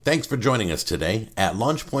Thanks for joining us today at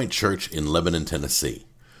Launch Point Church in Lebanon, Tennessee.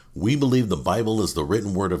 We believe the Bible is the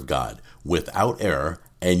written word of God, without error,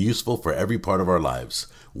 and useful for every part of our lives.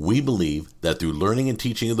 We believe that through learning and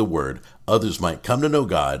teaching of the word, others might come to know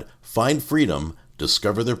God, find freedom,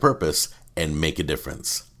 discover their purpose, and make a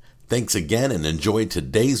difference. Thanks again and enjoy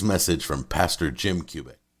today's message from Pastor Jim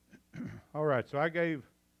Cubitt. All right, so I gave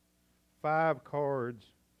 5 cards,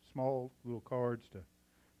 small little cards to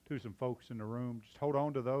some folks in the room. Just hold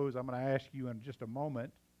on to those. I'm going to ask you in just a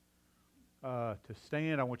moment to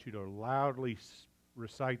stand. I want you to loudly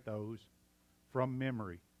recite those from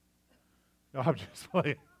memory. No, I'm just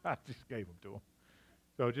playing. I just gave them to them.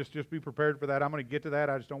 So just be prepared for that. I'm going to get to that.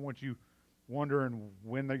 I just don't want you wondering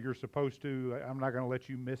when you're supposed to. I'm not going to let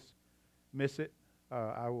you miss it.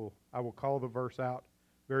 I will call the verse out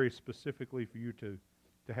very specifically for you to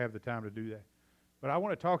have the time to do that. But I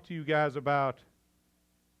want to talk to you guys about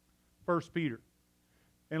 1 Peter.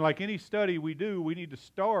 And like any study we do, we need to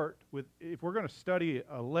start with, if we're going to study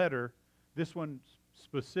a letter, this one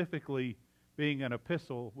specifically being an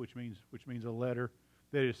epistle, which means a letter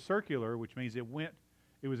that is circular, which means it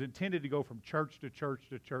was intended to go from church to church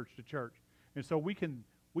to church to church. And so we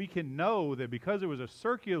can know that because it was a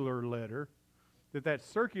circular letter, that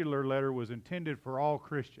circular letter was intended for all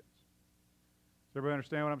Christians. Does everybody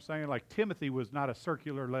understand what I'm saying? Like Timothy was not a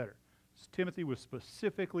circular letter. Timothy was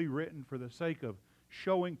specifically written for the sake of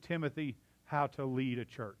showing Timothy how to lead a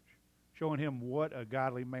church, showing him what a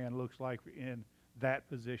godly man looks like in that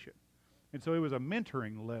position. And so it was a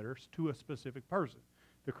mentoring letter to a specific person.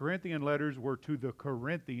 The Corinthian letters were to the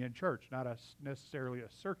Corinthian church, not necessarily a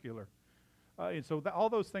circular. And so all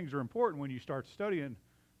those things are important when you start studying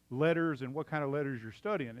letters and what kind of letters you're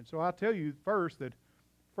studying. And so I'll tell you first that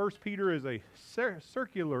 1 Peter is a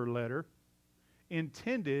circular letter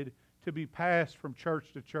intended to be passed from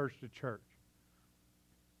church to church to church.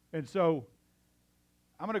 And so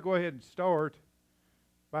I'm going to go ahead and start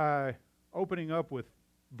by opening up with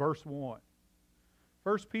verse 1.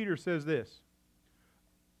 1 Peter says this: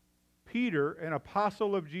 Peter, an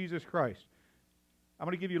apostle of Jesus Christ. I'm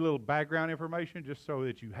going to give you a little background information just so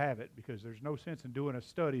that you have it, because there's no sense in doing a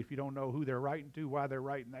study if you don't know who they're writing to, why they're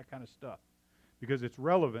writing, that kind of stuff, because it's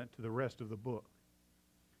relevant to the rest of the book.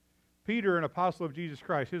 Peter, an apostle of Jesus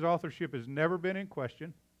Christ, his authorship has never been in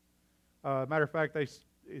question. Matter of fact,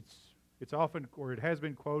 it's often, or it has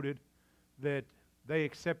been quoted, that they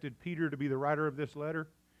accepted Peter to be the writer of this letter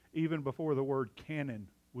even before the word canon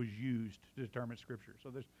was used to determine Scripture. So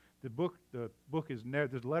this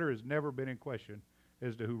letter has never been in question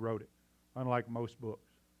as to who wrote it, unlike most books.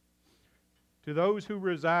 To those who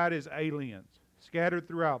reside as aliens, scattered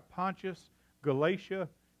throughout Pontus, Galatia,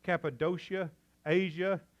 Cappadocia,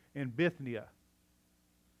 Asia, and Bithynia.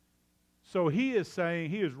 So he is saying,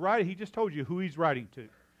 he is writing, he just told you who he's writing to.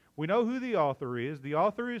 We know who the author is. The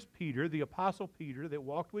author is Peter, the apostle Peter that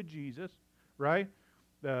walked with Jesus, right?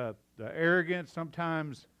 The arrogant,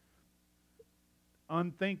 sometimes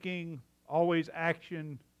unthinking, always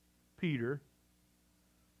action Peter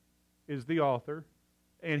is the author,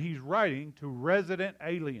 and he's writing to resident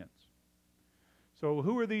aliens. So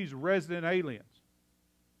who are these resident aliens?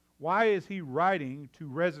 Why is he writing to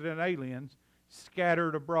resident aliens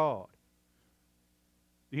scattered abroad?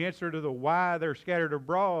 The answer to the why they're scattered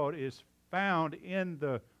abroad is found in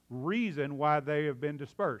the reason why they have been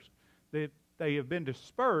dispersed. They have been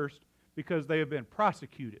dispersed because they have been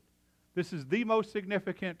prosecuted. This is the most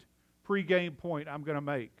significant pregame point I'm going to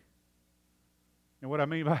make. And what I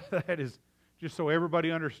mean by that is, just so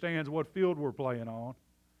everybody understands what field we're playing on,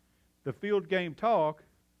 the field game talk,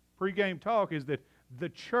 pregame talk, is that the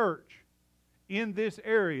church in this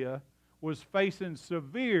area was facing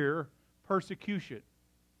severe persecution.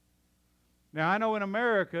 Now, I know in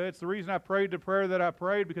America, it's the reason I prayed the prayer that I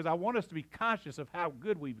prayed, because I want us to be conscious of how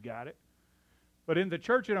good we've got it. But in the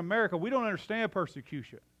church in America, we don't understand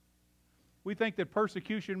persecution. We think that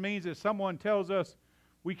persecution means that someone tells us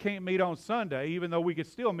we can't meet on Sunday, even though we could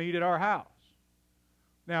still meet at our house.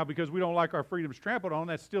 Now, because we don't like our freedoms trampled on,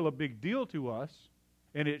 that's still a big deal to us,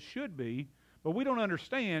 and it should be. But we don't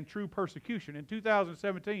understand true persecution. In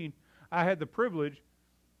 2017, I had the privilege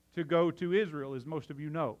to go to Israel, as most of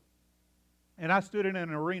you know. And I stood in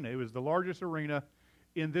an arena. It was the largest arena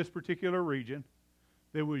in this particular region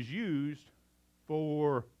that was used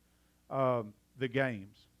for the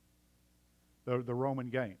games, the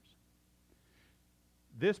Roman games.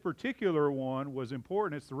 This particular one was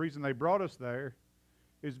important. It's the reason they brought us there,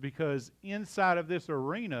 is because inside of this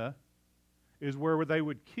arena is where they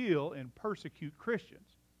would kill and persecute Christians.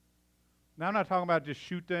 Now, I'm not talking about just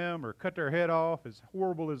shoot them or cut their head off, as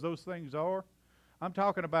horrible as those things are. I'm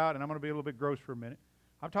talking about, and I'm going to be a little bit gross for a minute,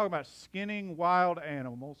 I'm talking about skinning wild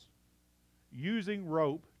animals, using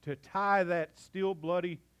rope to tie that still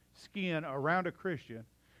bloody skin around a Christian,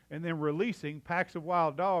 and then releasing packs of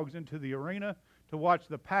wild dogs into the arena to watch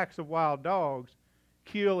the packs of wild dogs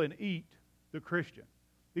kill and eat the Christian.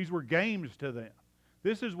 These were games to them.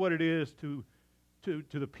 This is what it is to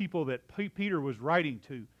the people that Peter was writing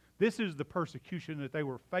to. This is the persecution that they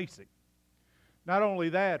were facing. Not only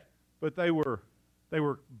that, but they were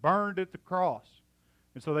burned at the cross.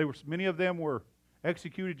 And so many of them were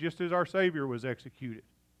executed just as our Savior was executed.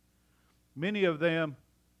 Many of them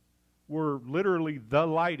were literally the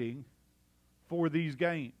lighting for these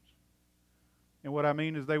games. And what I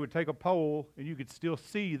mean is they would take a pole and you could still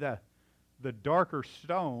see the darker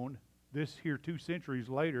stone. This here 2 centuries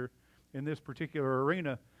later in this particular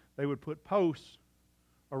arena, they would put posts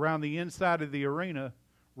around the inside of the arena,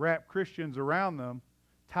 wrap Christians around them,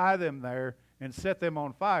 tie them there, and set them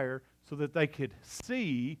on fire so that they could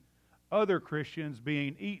see other Christians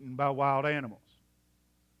being eaten by wild animals.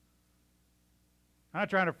 I'm not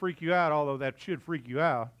trying to freak you out, although that should freak you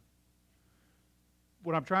out.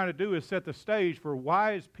 What I'm trying to do is set the stage for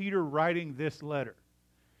why is Peter writing this letter.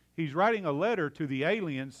 He's writing a letter to the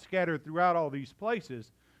aliens scattered throughout all these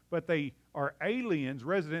places, but they are aliens,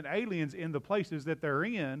 resident aliens in the places that they're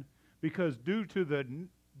in, because due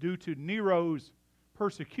to Nero's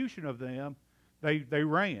persecution of them, they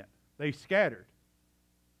ran. They scattered.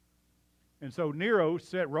 And so Nero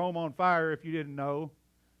set Rome on fire, if you didn't know.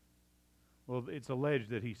 Well, it's alleged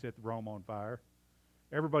that he set Rome on fire.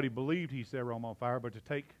 Everybody believed he set Rome on fire, but to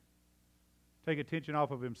take attention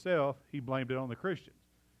off of himself, he blamed it on the Christians.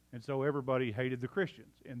 And so everybody hated the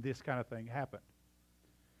Christians, and this kind of thing happened.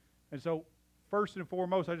 And so, first and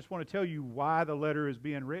foremost, I just want to tell you why the letter is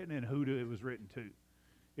being written and who it was written to.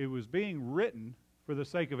 It was being written for the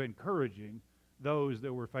sake of encouraging those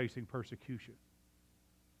that were facing persecution.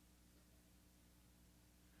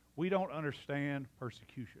 We don't understand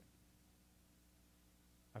persecution.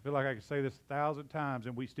 I feel like I could say this 1,000 times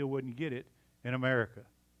and we still wouldn't get it in America.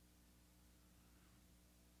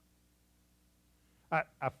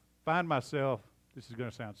 I find myself, this is going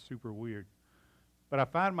to sound super weird, but I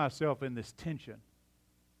find myself in this tension.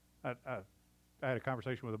 I had a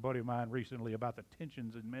conversation with a buddy of mine recently about the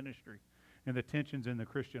tensions in ministry and the tensions in the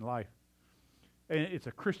Christian life. And it's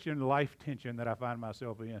a Christian life tension that I find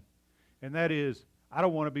myself in. And that is, I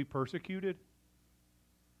don't want to be persecuted,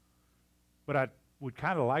 but I would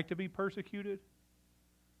kind of like to be persecuted,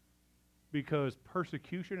 because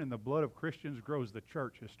persecution in the blood of Christians grows the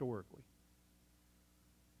church historically.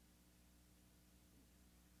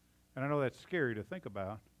 And I know that's scary to think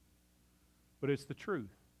about, but it's the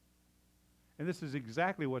truth. And this is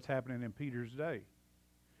exactly what's happening in Peter's day.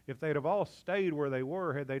 If they'd have all stayed where they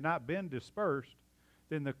were, had they not been dispersed,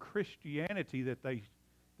 then the Christianity that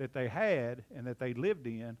they had and that they lived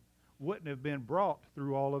in wouldn't have been brought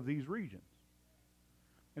through all of these regions.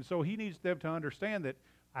 And so he needs them to understand that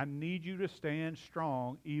I need you to stand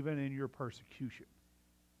strong even in your persecution.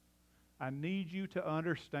 I need you to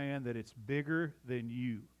understand that it's bigger than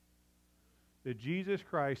you. That Jesus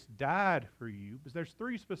Christ died for you. Because there's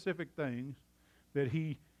 3 specific things that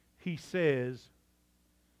he says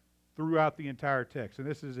throughout the entire text. And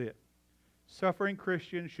this is it. Suffering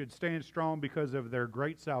Christians should stand strong because of their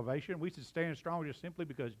great salvation. We should stand strong just simply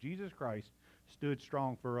because Jesus Christ stood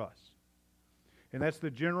strong for us. And that's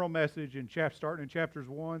the general message starting in chapters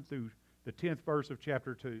 1 through the 10th verse of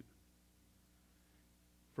chapter 2.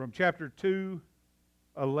 From chapter 2,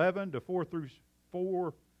 11 to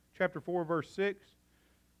 4, chapter 4, verse 6,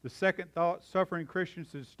 the second thought, suffering Christians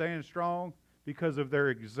should stand strong because of their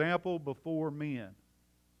example before men.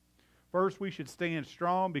 First, we should stand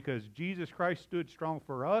strong because Jesus Christ stood strong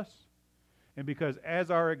for us, and because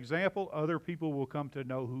as our example, other people will come to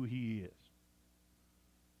know who he is.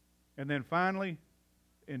 And then finally,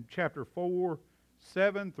 in chapter 4,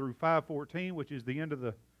 7 through 5:14, which is the end of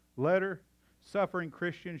the letter, suffering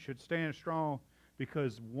Christians should stand strong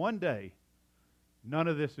because one day, none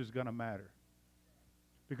of this is going to matter.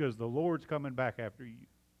 Because the Lord's coming back after you.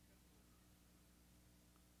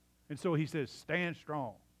 And so he says, stand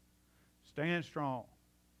strong. Stand strong.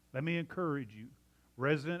 Let me encourage you,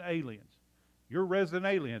 resident aliens. You're resident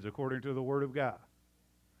aliens according to the Word of God.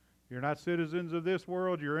 You're not citizens of this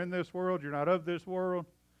world. You're in this world. You're not of this world.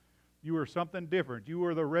 You are something different. You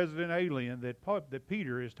are the resident alien that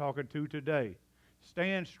Peter is talking to today.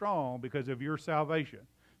 Stand strong because of your salvation.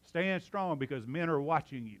 Stand strong because men are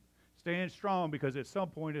watching you. Stand strong because at some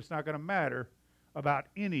point it's not going to matter about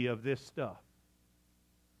any of this stuff.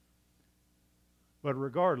 But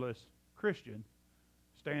regardless, Christian,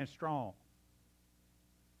 stand strong.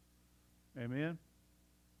 Amen?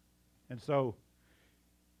 And so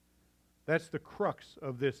that's the crux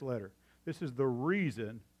of this letter. This is the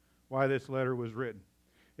reason why this letter was written.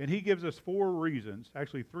 And he gives us 4 reasons,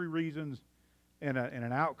 actually 3 reasons and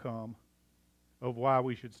an outcome of why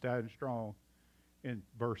we should stand strong in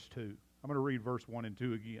verse 2. I'm going to read verse 1 and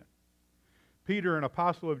 2 again. Peter, an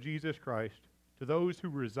apostle of Jesus Christ, to those who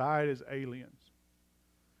reside as aliens,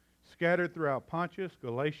 scattered throughout Pontus,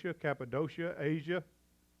 Galatia, Cappadocia, Asia,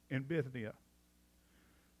 and Bithynia,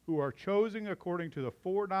 who are chosen according to the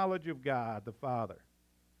foreknowledge of God the Father,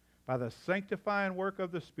 by the sanctifying work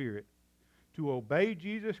of the Spirit, to obey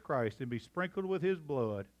Jesus Christ and be sprinkled with his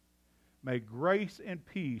blood, may grace and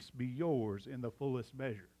peace be yours in the fullest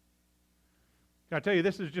measure. Can I tell you,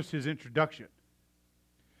 this is just his introduction.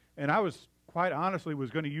 And I was, quite honestly,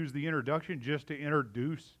 was going to use the introduction just to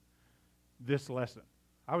introduce this lesson.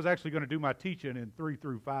 I was actually going to do my teaching in 3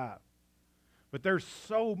 through 5. But there's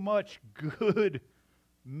so much good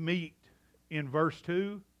meat in verse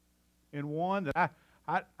 2 and 1 that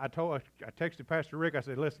I texted Pastor Rick. I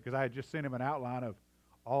said, listen, because I had just sent him an outline of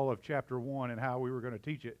all of chapter 1 and how we were going to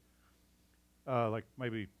teach it, like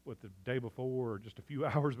maybe the day before or just a few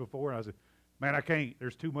hours before. And I said, man, I can't.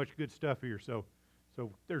 There's too much good stuff here. So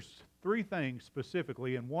there's 3 things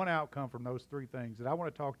specifically and one outcome from those 3 things that I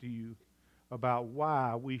want to talk to you about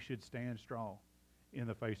why we should stand strong in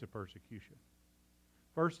the face of persecution.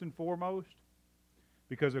 First and foremost,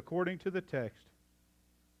 because according to the text,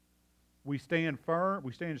 we stand firm,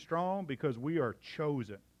 we stand strong because we are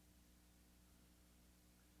chosen.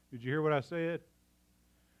 Did you hear what I said?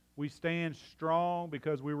 We stand strong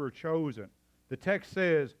because we were chosen. The text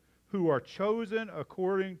says, who are chosen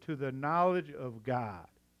according to the knowledge of God.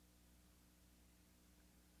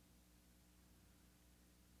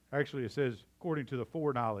 Actually, it says, according to the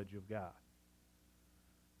foreknowledge of God.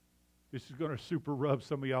 This is going to super rub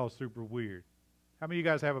some of y'all super weird. How many of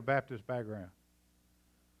you guys have a Baptist background?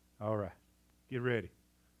 All right. Get ready.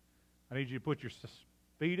 I need you to put your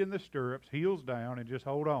feet in the stirrups, heels down, and just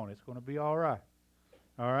hold on. It's going to be all right.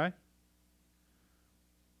 All right?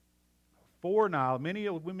 Foreknowledge.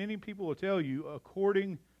 Many people will tell you,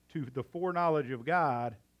 according to the foreknowledge of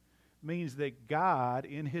God, means that God,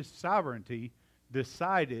 in his sovereignty,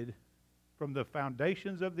 decided from the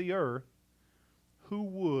foundations of the earth who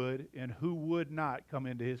would and who would not come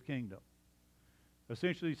into his kingdom.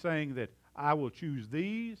 Essentially saying that I will choose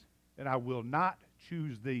these and I will not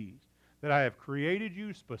choose these. That I have created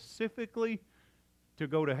you specifically to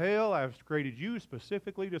go to hell. I have created you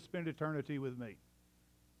specifically to spend eternity with me.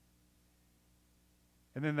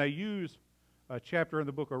 And then they use a chapter in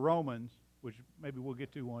the book of Romans, which maybe we'll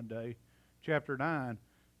get to one day, chapter 9,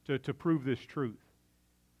 to prove this truth.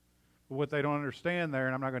 But what they don't understand there,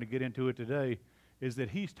 and I'm not going to get into it today, is that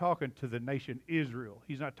he's talking to the nation Israel.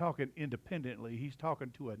 He's not talking independently. He's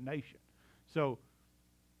talking to a nation. So,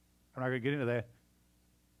 I'm not going to get into that.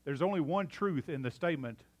 There's only one truth in the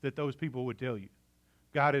statement that those people would tell you.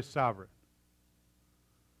 God is sovereign.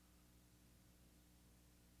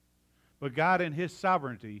 But God in his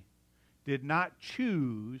sovereignty did not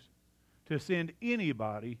choose to send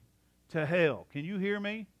anybody to hell. Can you hear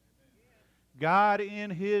me? God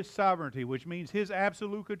in his sovereignty, which means his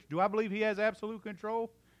absolute control. Do I believe he has absolute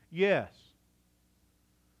control? Yes.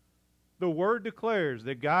 The Word declares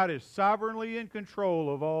that God is sovereignly in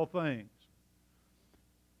control of all things.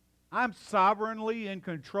 I'm sovereignly in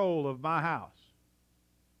control of my house.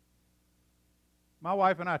 My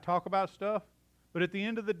wife and I talk about stuff, but at the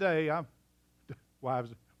end of the day,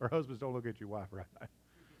 wives or husbands, don't look at your wife right now.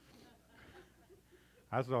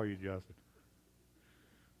 I saw you, Justin.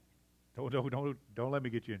 Don't let me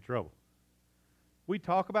get you in trouble. We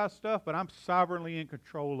talk about stuff, but I'm sovereignly in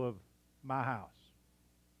control of my house.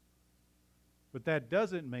 But that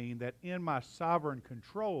doesn't mean that in my sovereign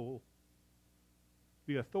control,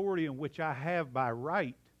 the authority in which I have by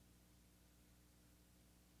right,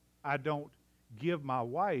 I don't give my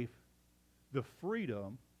wife the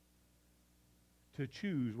freedom to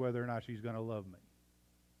choose whether or not she's going to love me.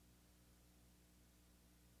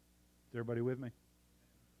 Is everybody with me?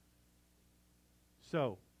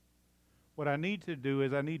 So, what I need to do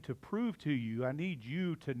is I need to prove to you, I need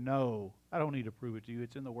you to know. I don't need to prove it to you.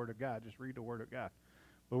 It's in the Word of God. Just read the Word of God.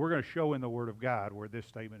 But we're going to show in the Word of God where this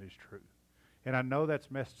statement is true. And I know that's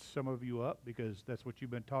messed some of you up because that's what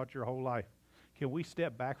you've been taught your whole life. Can we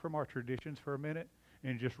step back from our traditions for a minute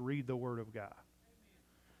and just read the Word of God? Amen.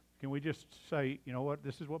 Can we just say, you know what,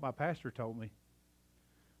 this is what my pastor told me.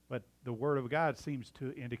 But the Word of God seems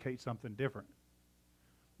to indicate something different.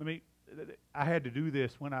 I had to do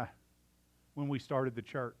this when we started the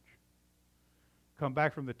church. come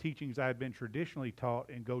back from the teachings I had been traditionally taught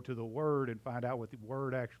and go to the Word and find out what the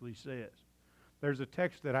Word actually says. There's a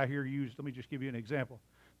text that I hear used, let me just give you an example,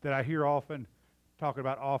 that I hear often talking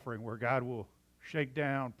about offering, where God will shake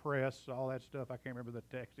down, press, all that stuff. I can't remember the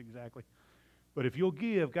text exactly. But if you'll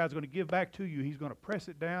give, God's going to give back to you. He's going to press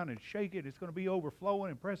it down and shake it. It's going to be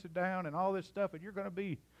overflowing and press it down and all this stuff, and you're going to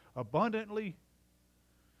be abundantly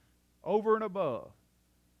over and above.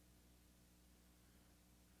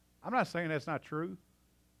 I'm not saying that's not true.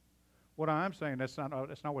 What I'm saying, that's not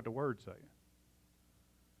what the Word's saying.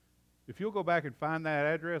 If you'll go back and find that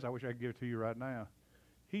address, I wish I could give it to you right now.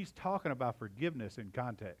 He's talking about forgiveness in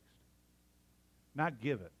context, not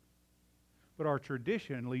given. But our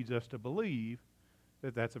tradition leads us to believe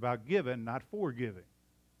that that's about giving, not forgiving.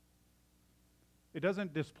 It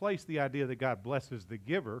doesn't displace the idea that God blesses the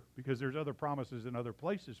giver, because there's other promises in other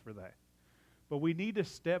places for that. But we need to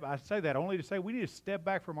I say that only to say we need to step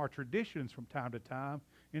back from our traditions from time to time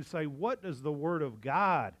and say, what does the Word of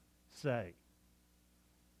God say?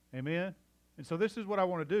 Amen? And so this is what I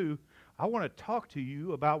want to do. I want to talk to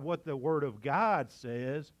you about what the Word of God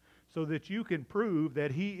says so that you can prove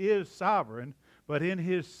that He is sovereign, but in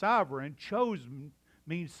His sovereign, chosen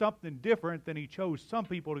means something different than He chose some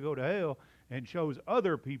people to go to hell and chose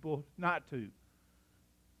other people not to.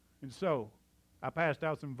 And so, I passed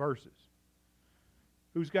out some verses.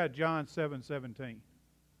 Who's got John 7:17? Can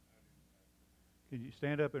you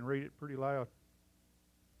stand up and read it pretty loud?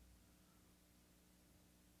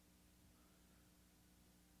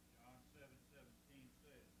 John 7:17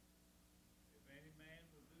 says, if any man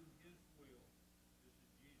will do his will, this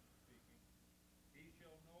is Jesus speaking, he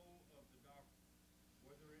shall know of the doctrine,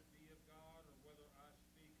 whether it be of God or whether I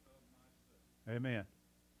speak of myself. Amen.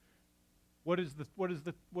 What is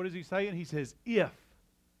he saying? He says, if.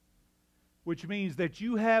 Which means that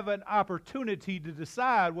you have an opportunity to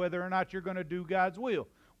decide whether or not you're going to do God's will.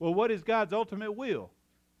 Well, what is God's ultimate will?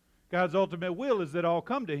 God's ultimate will is that all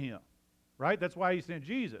come to Him. Right? That's why He sent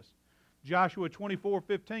Jesus. Joshua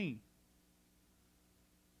 24:15.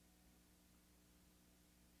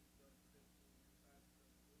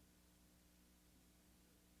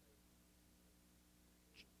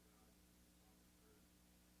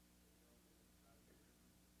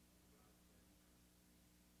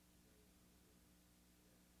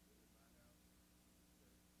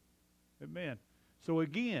 Amen. So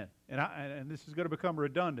again, and this is going to become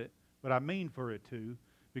redundant, but I mean for it to,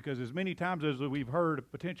 because as many times as we've heard a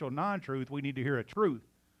potential non-truth, we need to hear a truth.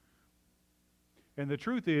 And the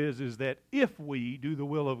truth is that if we do the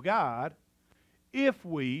will of God, if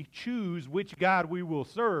we choose which God we will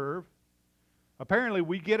serve, apparently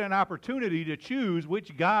we get an opportunity to choose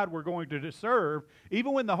which God we're going to serve.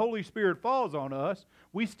 Even when the Holy Spirit falls on us,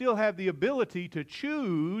 we still have the ability to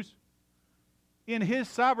choose. In His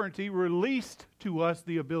sovereignty, released to us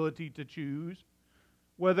the ability to choose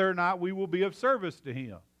whether or not we will be of service to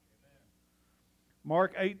Him. Amen.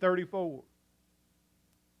 Mark 8:34.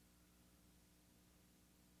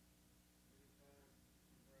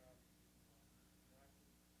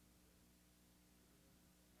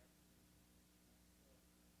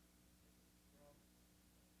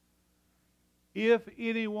 If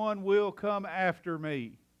anyone will come after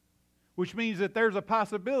me. Which means that there's a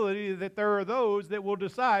possibility that there are those that will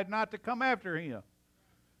decide not to come after Him.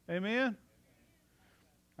 Amen?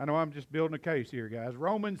 I know I'm just building a case here, guys.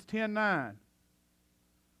 Romans 10:9.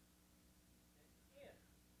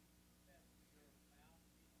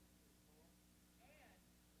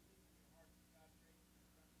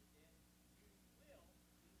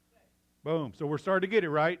 Boom. So we're starting to get it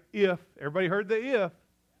right. If. Everybody heard the if.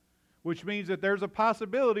 Which means that there's a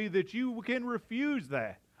possibility that you can refuse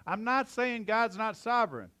that. I'm not saying God's not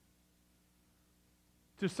sovereign.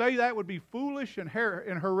 To say that would be foolish and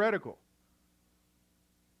heretical.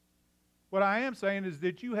 What I am saying is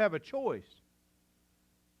that you have a choice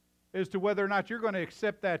as to whether or not you're going to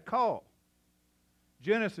accept that call.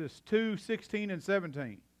 Genesis 2:16 and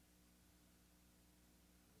 17.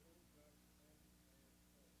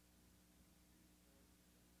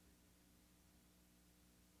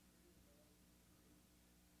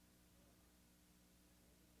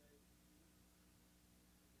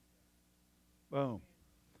 Boom.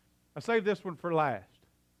 I saved this one for last.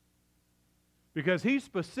 Because He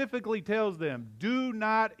specifically tells them, do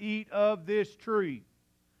not eat of this tree.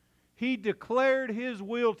 He declared His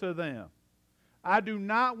will to them. I do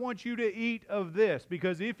not want you to eat of this,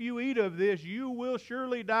 because if you eat of this, you will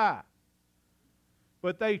surely die.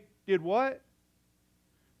 But they did what?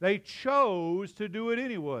 They chose to do it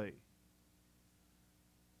anyway.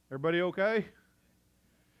 Everybody okay?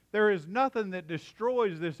 There is nothing that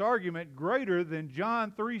destroys this argument greater than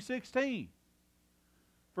John 3:16.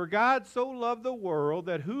 For God so loved the world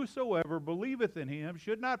that whosoever believeth in him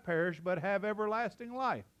should not perish but have everlasting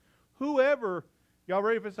life. Whoever, y'all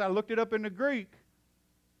ready for this? I looked it up in the Greek.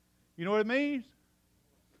 You know what it means?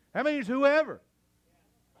 That means whoever.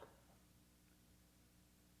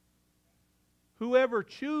 Whoever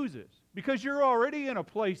chooses. Because you're already in a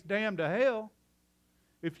place damned to hell.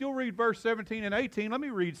 If you'll read verse 17 and 18, let me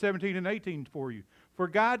read 17 and 18 for you. For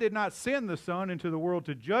God did not send the Son into the world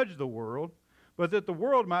to judge the world, but that the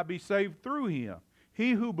world might be saved through him.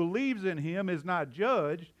 He who believes in him is not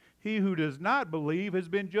judged. He who does not believe has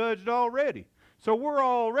been judged already. So we're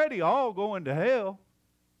already all going to hell.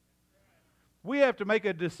 We have to make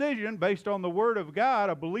a decision based on the Word of God,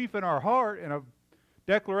 a belief in our heart, and a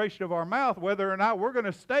declaration of our mouth whether or not we're going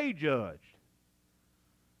to stay judged.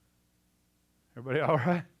 Everybody all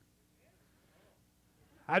right?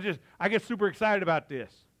 I get super excited about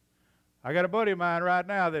this. I got a buddy of mine right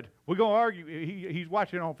now that we're going to argue. He's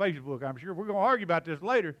watching on Facebook, I'm sure. We're going to argue about this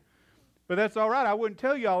later. But that's all right. I wouldn't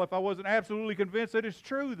tell y'all if I wasn't absolutely convinced that it's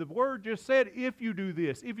true. The Word just said, if you do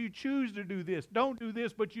this, if you choose to do this, don't do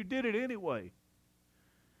this, but you did it anyway.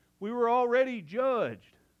 We were already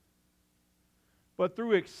judged. But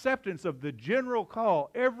through acceptance of the general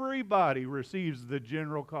call, everybody receives the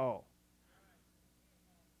general call.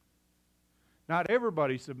 Not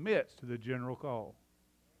everybody submits to the general call.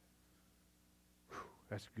 Whew,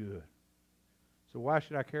 that's good. So why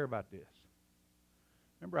should I care about this?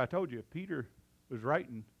 Remember I told you Peter was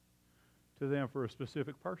writing to them for a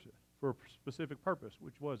specific person, for a specific purpose,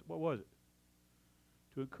 which was, what was it?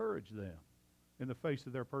 To encourage them in the face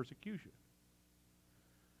of their persecution.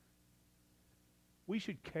 We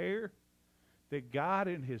should care that God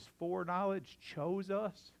in His foreknowledge chose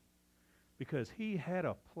us because He had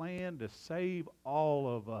a plan to save all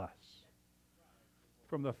of us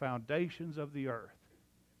from the foundations of the earth.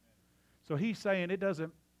 So He's saying it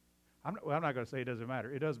doesn't, I'm not going to say it doesn't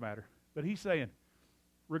matter. It does matter. But He's saying,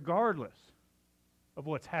 regardless of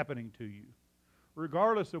what's happening to you,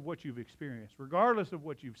 regardless of what you've experienced, regardless of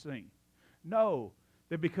what you've seen, know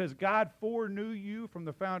that because God foreknew you from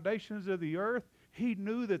the foundations of the earth, He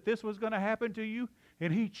knew that this was going to happen to you,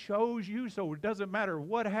 and He chose you, so it doesn't matter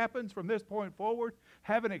what happens from this point forward.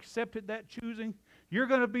 Having accepted that choosing, you're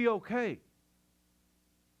going to be okay.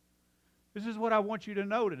 This is what I want you to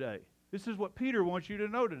know today. This is what Peter wants you to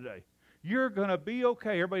know today. You're going to be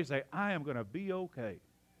okay. Everybody say, I am going to be okay.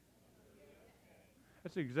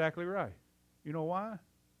 That's exactly right. You know why?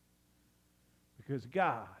 Because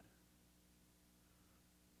God,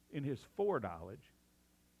 in His foreknowledge,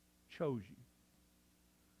 chose you.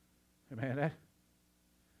 And man,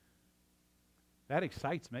 that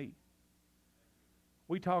excites me.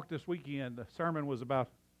 We talked this weekend, the sermon was about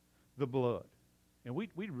the blood. And we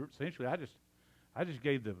essentially, I just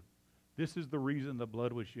gave this is the reason the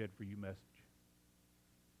blood was shed for you message.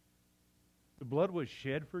 The blood was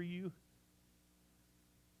shed for you.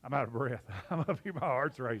 I'm out of breath. I'm up here, my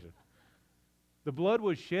heart's racing. The blood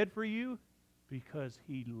was shed for you because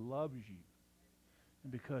He loves you.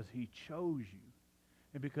 And because He chose you.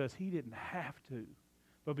 And because He didn't have to.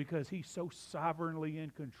 But because He's so sovereignly in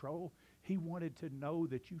control, He wanted to know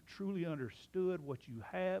that you truly understood what you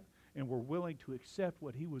have and were willing to accept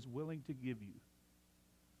what He was willing to give you.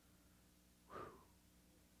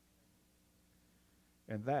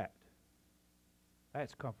 And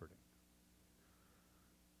that's comforting.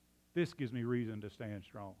 This gives me reason to stand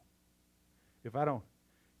strong. If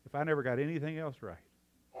I never got anything else right,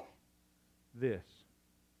 this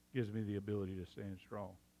gives me the ability to stand strong.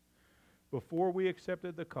 Before we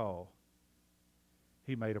accepted the call,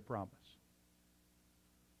 He made a promise.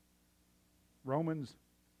 Romans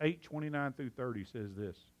 8:29 through 30 says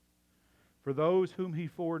this. For those whom He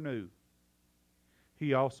foreknew,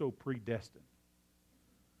 He also predestined.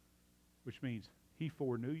 Which means He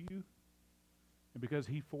foreknew you. And because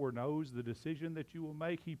He foreknows the decision that you will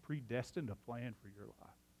make, He predestined a plan for your life.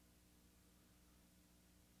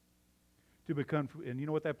 To become, and you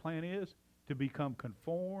know what that plan is? To become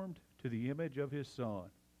conformed to the image of His Son,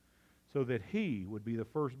 so that He would be the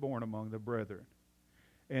firstborn among the brethren.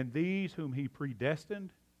 And these whom He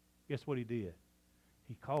predestined, guess what He did?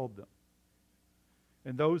 He called them.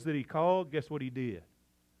 And those that He called, guess what He did?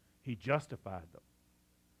 He justified them.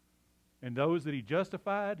 And those that He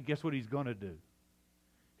justified, guess what He's going to do?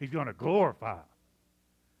 He's going to glorify them.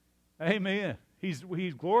 Amen. He's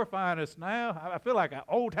glorifying us now. I feel like an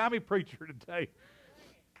old-timey preacher today.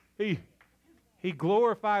 He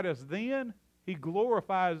glorified us then. He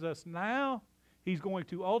glorifies us now. He's going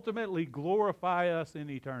to ultimately glorify us in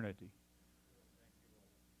eternity.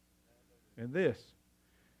 And this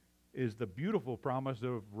is the beautiful promise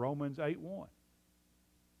of Romans 8:1.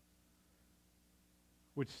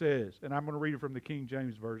 which says, and I'm going to read it from the King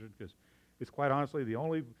James Version because it's quite honestly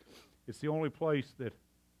it's the only place that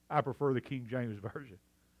I prefer the King James Version.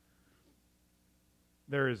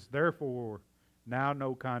 There is therefore now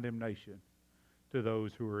no condemnation to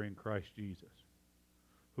those who are in Christ Jesus,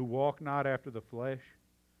 who walk not after the flesh,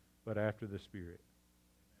 but after the Spirit.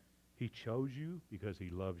 He chose you because He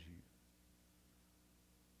loves you.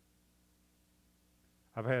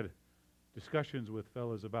 I've had discussions with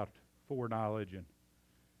fellas about foreknowledge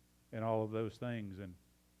and all of those things,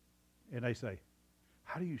 and they say,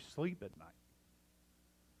 how do you sleep at night?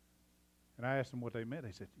 And I asked them what they meant.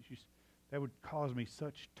 They said, that would cause me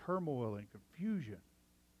such turmoil and confusion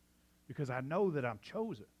because I know that I'm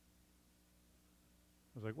chosen.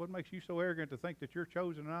 I was like, what makes you so arrogant to think that you're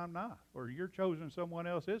chosen and I'm not? Or you're chosen and someone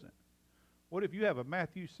else isn't? What if you have a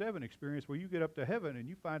Matthew 7 experience where you get up to heaven and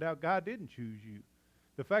you find out God didn't choose you?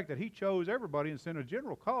 The fact that He chose everybody and sent a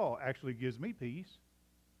general call actually gives me peace.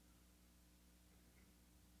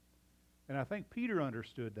 And I think Peter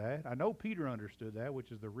understood that. I know Peter understood that,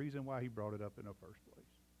 which is the reason why he brought it up in the first place.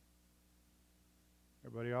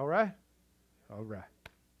 Everybody all right? All right.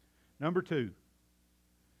 Number 2.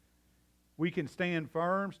 We can stand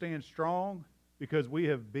firm, stand strong, because we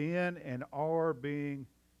have been and are being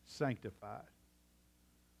sanctified.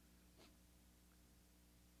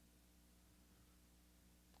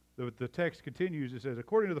 The text continues. It says,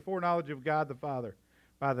 according to the foreknowledge of God the Father,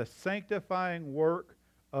 by the sanctifying work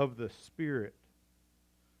of the Spirit.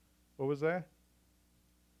 What was that?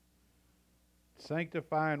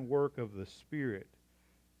 Sanctifying work of the Spirit.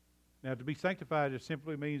 Now, to be sanctified just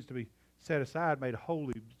simply means to be set aside, made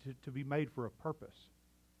holy, to be made for a purpose.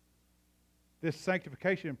 This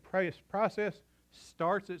sanctification process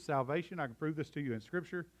starts at salvation. I can prove this to you in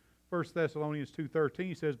Scripture. 1 Thessalonians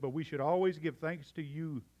 2:13 says, but we should always give thanks to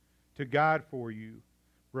you, to God for you,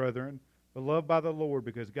 brethren, beloved by the Lord,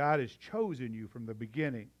 because God has chosen you from the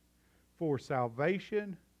beginning for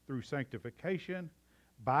salvation through sanctification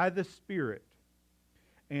by the Spirit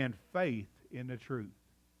and faith in the truth.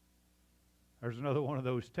 There's another one of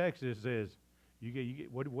those texts that says,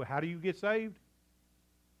 how do you get saved?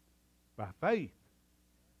 By faith.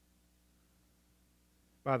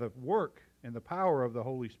 By the work and the power of the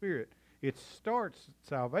Holy Spirit. It starts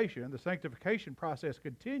salvation. The sanctification process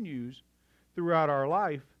continues throughout our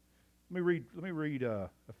life. Let me read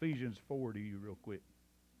Ephesians 4 to you real quick.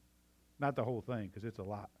 Not the whole thing, because it's a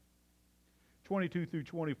lot. 22 through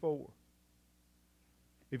 24.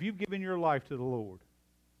 If you've given your life to the Lord,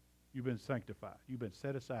 you've been sanctified. You've been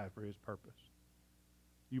set aside for His purpose.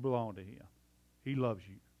 You belong to Him. He loves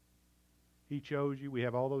you. He chose you. We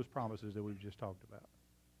have all those promises that we've just talked about.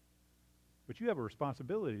 But you have a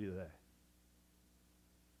responsibility to that.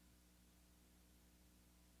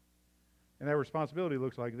 And that responsibility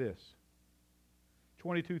looks like this.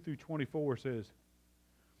 22 through 24 says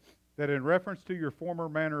that in reference to your former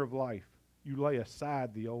manner of life, you lay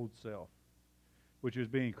aside the old self, which is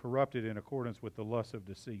being corrupted in accordance with the lusts of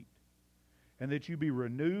deceit, and that you be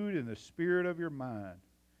renewed in the spirit of your mind,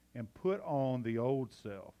 and put on the old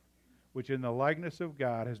self, which in the likeness of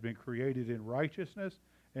God has been created in righteousness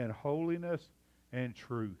and holiness and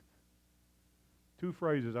truth. 2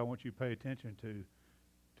 phrases I want you to pay attention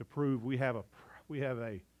to prove we have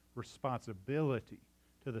a responsibility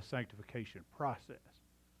to the sanctification process.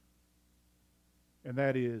 And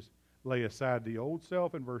that is, lay aside the old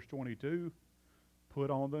self in verse 22,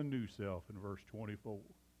 put on the new self in verse 24.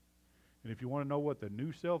 And if you want to know what the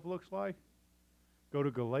new self looks like, go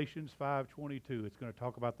to Galatians 5:22. It's going to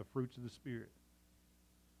talk about the fruits of the Spirit.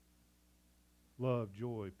 Love,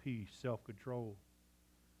 joy, peace, self-control.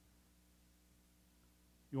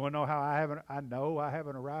 You want to know how I know I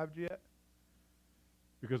haven't arrived yet?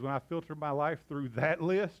 Because when I filter my life through that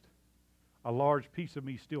list, a large piece of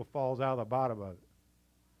me still falls out of the bottom of it.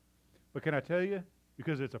 But can I tell you,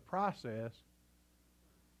 because it's a process,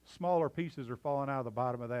 smaller pieces are falling out of the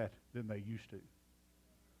bottom of that than they used to.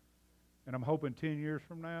 And I'm hoping 10 years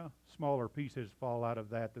from now, smaller pieces fall out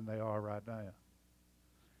of that than they are right now.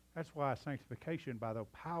 That's why sanctification by the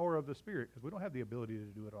power of the Spirit, because we don't have the ability to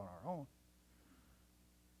do it on our own.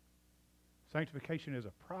 Sanctification is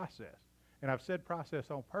a process. And I've said process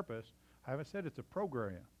on purpose. I haven't said it's a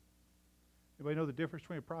program. Anybody know the difference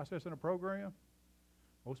between a process and a program?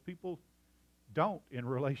 Most people don't in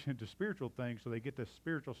relation to spiritual things, so they get this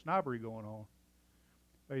spiritual snobbery going on.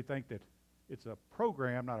 They think that it's a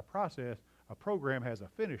program, not a process. A program has a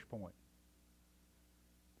finish point.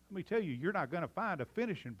 Let me tell you, you're not going to find a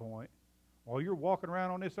finishing point while you're walking around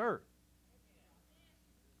on this earth.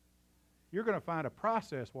 You're going to find a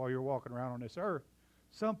process while you're walking around on this earth.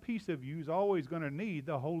 Some piece of you is always going to need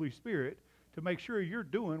the Holy Spirit to make sure you're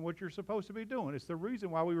doing what you're supposed to be doing. It's the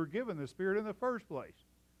reason why we were given the Spirit in the first place.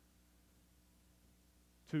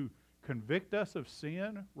 To convict us of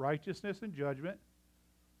sin, righteousness, and judgment,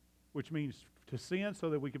 which means to sin so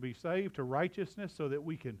that we can be saved, to righteousness so that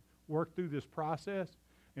we can work through this process,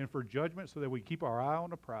 and for judgment so that we keep our eye on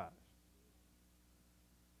the prize.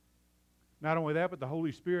 Not only that, but the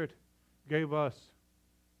Holy Spirit gave us,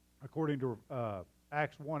 according to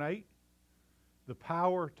Acts 1:8, the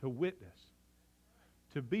power to witness,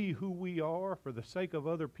 to be who we are for the sake of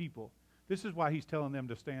other people. This is why he's telling them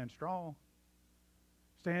to stand strong.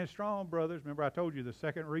 Stand strong, brothers. Remember I told you the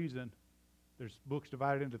second reason, there's books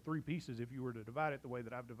divided into 3 pieces if you were to divide it the way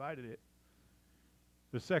that I've divided it.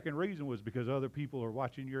 The second reason was because other people are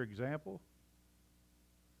watching your example.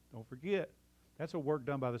 Don't forget, that's a work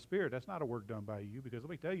done by the Spirit. That's not a work done by you, because let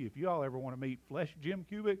me tell you, if you all ever want to meet Flesh Jim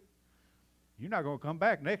Cubic, you're not going to come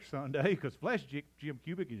back next Sunday because Flesh Jim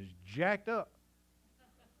Cubic is jacked up.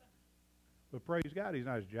 But praise God, he's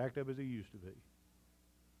not as jacked up as he used to be.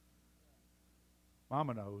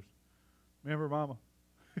 Mama knows. Remember Mama?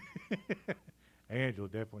 Angela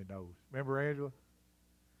definitely knows. Remember Angela?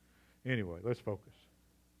 Anyway, let's focus.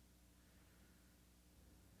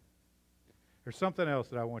 There's something else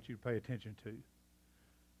that I want you to pay attention to.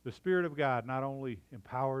 The Spirit of God not only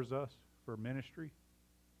empowers us for ministry,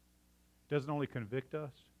 doesn't only convict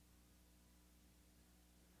us,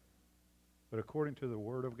 but according to the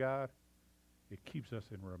Word of God, it keeps us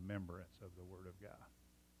in remembrance of the Word of God.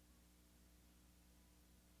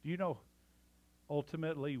 Do you know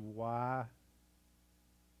ultimately why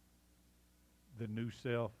the new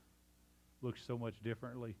self looks so much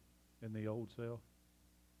differently than the old self?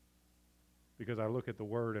 Because I look at the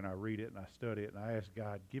Word and I read it and I study it and I ask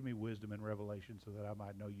God, give me wisdom and revelation so that I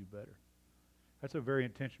might know you better. That's a very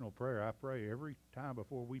intentional prayer. I pray every time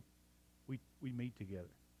before we meet together.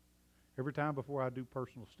 Every time before I do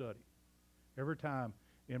personal study. Every time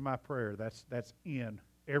in my prayer, that's in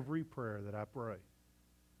every prayer that I pray.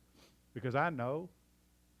 Because I know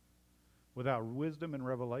without wisdom and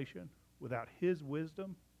revelation, without His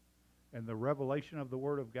wisdom and the revelation of the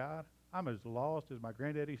Word of God, I'm as lost, as my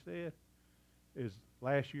granddaddy said, as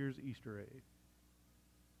last year's Easter egg.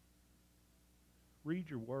 Read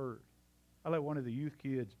your Word. I let one of the youth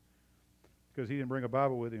kids, because he didn't bring a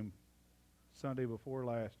Bible with him Sunday before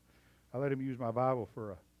last, I let him use my Bible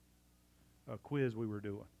for a quiz we were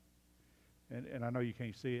doing. And I know you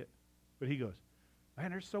can't see it, but he goes, man,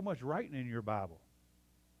 there's so much writing in your Bible.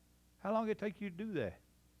 How long did it take you to do that?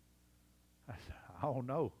 I said, I don't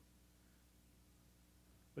know.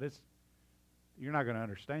 But you're not going to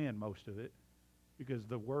understand most of it because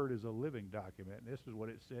the Word is a living document. And this is what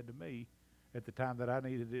it said to me at the time that I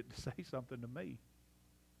needed it to say something to me.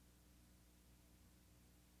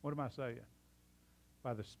 What am I saying?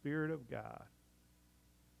 By the Spirit of God,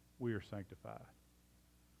 we are sanctified.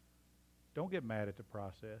 Don't get mad at the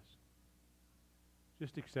process.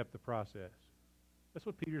 Just accept the process. That's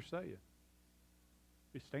what Peter's saying.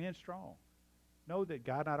 Just stand strong. Know that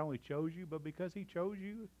God not only chose you, but because He chose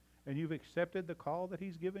you and you've accepted the call that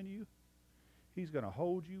He's given you, He's going to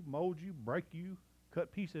hold you, mold you, break you,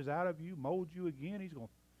 cut pieces out of you, mold you again. He's going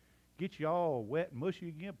to get you all wet and mushy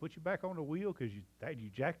again, put you back on the wheel because you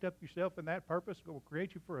jacked up yourself in that purpose. Going to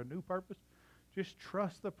create you for a new purpose. Just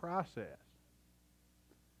trust the process.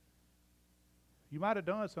 You might have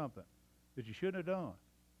done something that you shouldn't have done.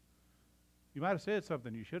 You might have said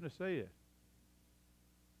something you shouldn't have said.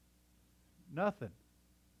 Nothing.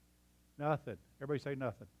 Everybody say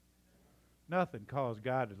nothing. Nothing caused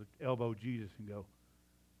God to elbow Jesus and go,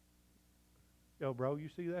 yo, bro, you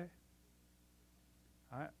see that?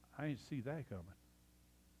 I didn't see that coming.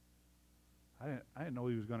 I didn't know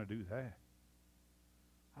He was going to do that.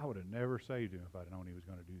 I would have never saved Him if I'd known He was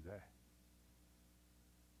going to do that.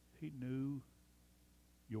 He knew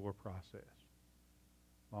your process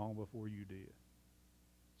long before you did.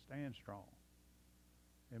 Stand strong.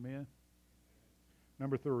 Amen?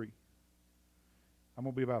 Number 3. I'm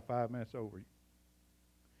going to be about 5 minutes over you.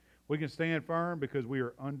 We can stand firm because we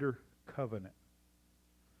are under covenant.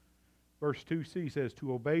 Verse 2c says,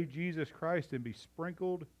 to obey Jesus Christ and be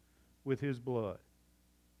sprinkled with His blood.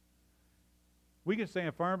 We can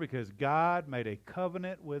stand firm because God made a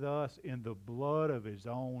covenant with us in the blood of His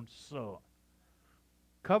own Son.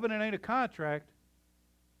 Covenant ain't a contract.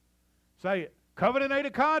 Say it. Covenant ain't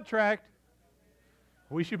a contract.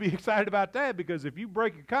 We should be excited about that because if you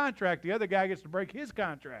break a contract, the other guy gets to break his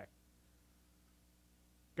contract.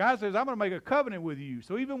 God says, I'm going to make a covenant with you.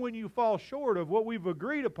 So even when you fall short of what we've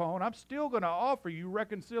agreed upon, I'm still going to offer you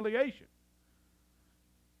reconciliation.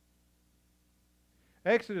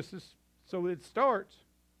 Exodus, so it starts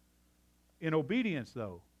In obedience,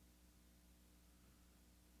 though,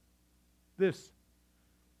 this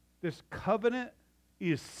covenant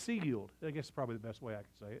is sealed. I guess probably the best way I can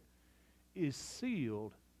say it. Is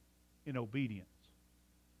sealed in obedience.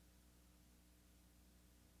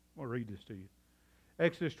 I'm going to read this to you.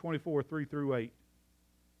 Exodus 24, 3 through 8.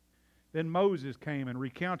 Then Moses came and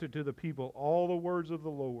recounted to the people all the words of the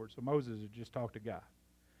Lord. So Moses had just talked to God.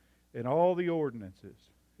 And all the ordinances.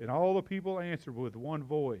 And all the people answered with one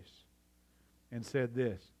voice and said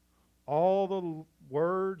this, all the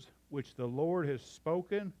words which the Lord has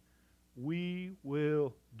spoken, we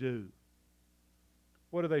will do.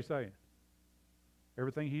 What are they saying?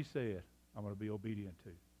 Everything he said, I'm going to be obedient to.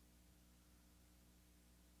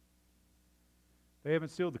 They haven't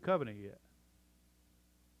sealed the covenant yet.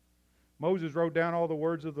 Moses wrote down all the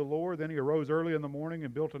words of the Lord. Then he arose early in the morning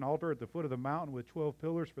and built an altar at the foot of the mountain with 12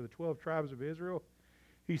 pillars for the 12 tribes of Israel.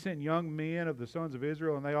 He sent young men of the sons of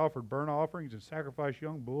Israel, and they offered burnt offerings and sacrificed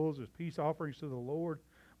young bulls as peace offerings to the Lord.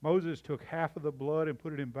 Moses took half of the blood and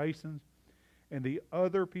put it in basins, and the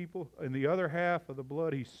other half of the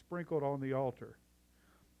blood he sprinkled on the altar.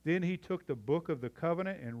 Then he took the book of the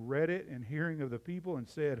covenant and read it in hearing of the people and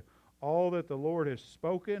said, all that the Lord has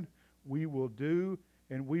spoken, we will do,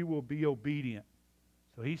 and we will be obedient.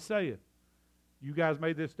 So he's saying, you guys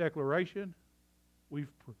made this declaration.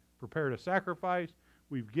 We've prepared a sacrifice.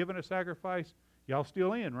 We've given a sacrifice. Y'all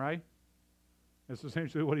still in, right? That's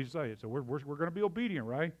essentially what he's saying. So we're going to be obedient,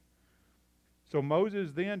 right? So Moses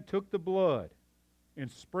then took the blood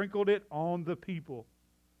and sprinkled it on the people.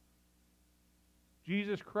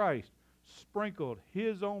 Jesus Christ sprinkled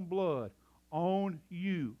his own blood on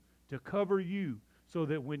you to cover you so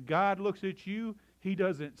that when God looks at you, he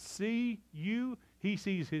doesn't see you. He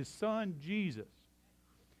sees his son, Jesus.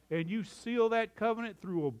 And you seal that covenant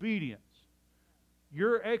through obedience.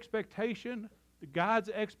 Your expectation, God's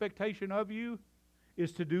expectation of you,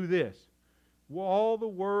 is to do this. All the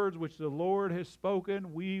words which the Lord has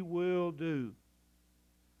spoken, we will do.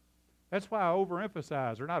 That's why I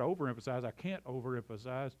overemphasize, or not overemphasize, I can't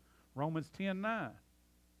overemphasize Romans 10:9.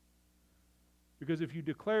 Because if you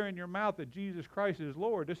declare in your mouth that Jesus Christ is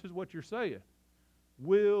Lord, this is what you're saying.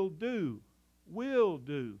 Will do. Will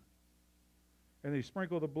do. And they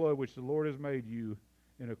sprinkle the blood which the Lord has made you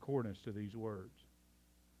in accordance to these words.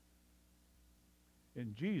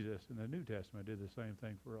 And Jesus in the New Testament did the same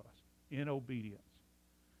thing for us. In obedience.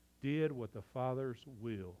 Did what the Father's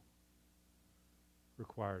will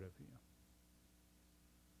required of him.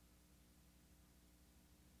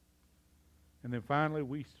 And then finally,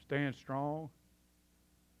 we stand strong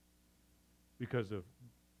because of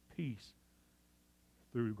peace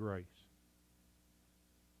through grace.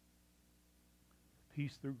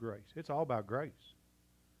 Peace through grace. It's all about grace.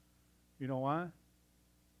 You know why?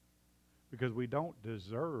 Because we don't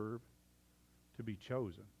deserve to be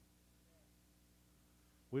chosen.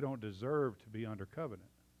 We don't deserve to be under covenant.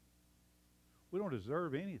 We don't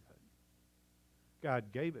deserve anything.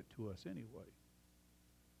 God gave it to us anyway.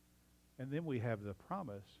 And then we have the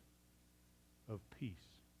promise of peace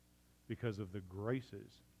because of the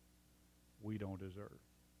graces we don't deserve.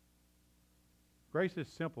 Grace is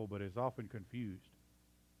simple, but it's often confused.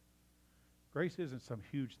 Grace isn't some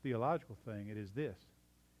huge theological thing. It is this.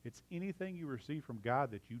 It's anything you receive from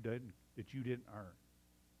God that you didn't earn.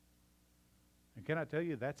 And can I tell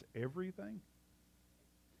you, that's everything?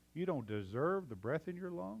 You don't deserve the breath in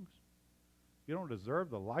your lungs. You don't deserve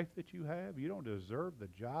the life that you have. You don't deserve the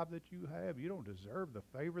job that you have. You don't deserve the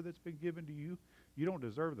favor that's been given to you. You don't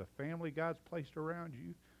deserve the family God's placed around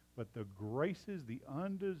you. But the graces, the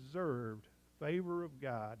undeserved favor of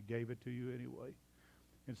God gave it to you anyway.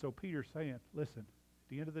 And so Peter's saying, listen, at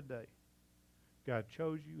the end of the day, God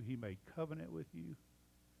chose you. He made covenant with you.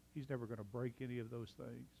 He's never going to break any of those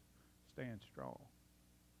things. Stand strong.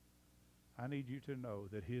 I need you to know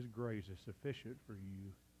that his grace is sufficient for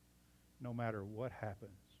you no matter what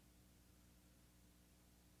happens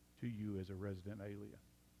to you as a resident alien.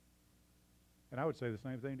 And I would say the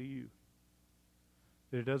same thing to you.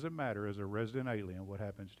 That it doesn't matter as a resident alien what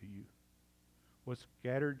happens to you. What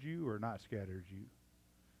scattered you or not scattered you.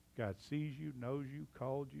 God sees you, knows you,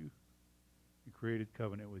 called you, and created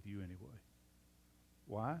covenant with you anyway.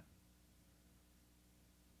 Why?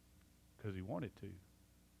 Because he wanted to.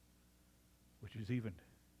 Which is even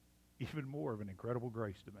more of an incredible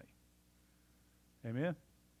grace to me. Amen?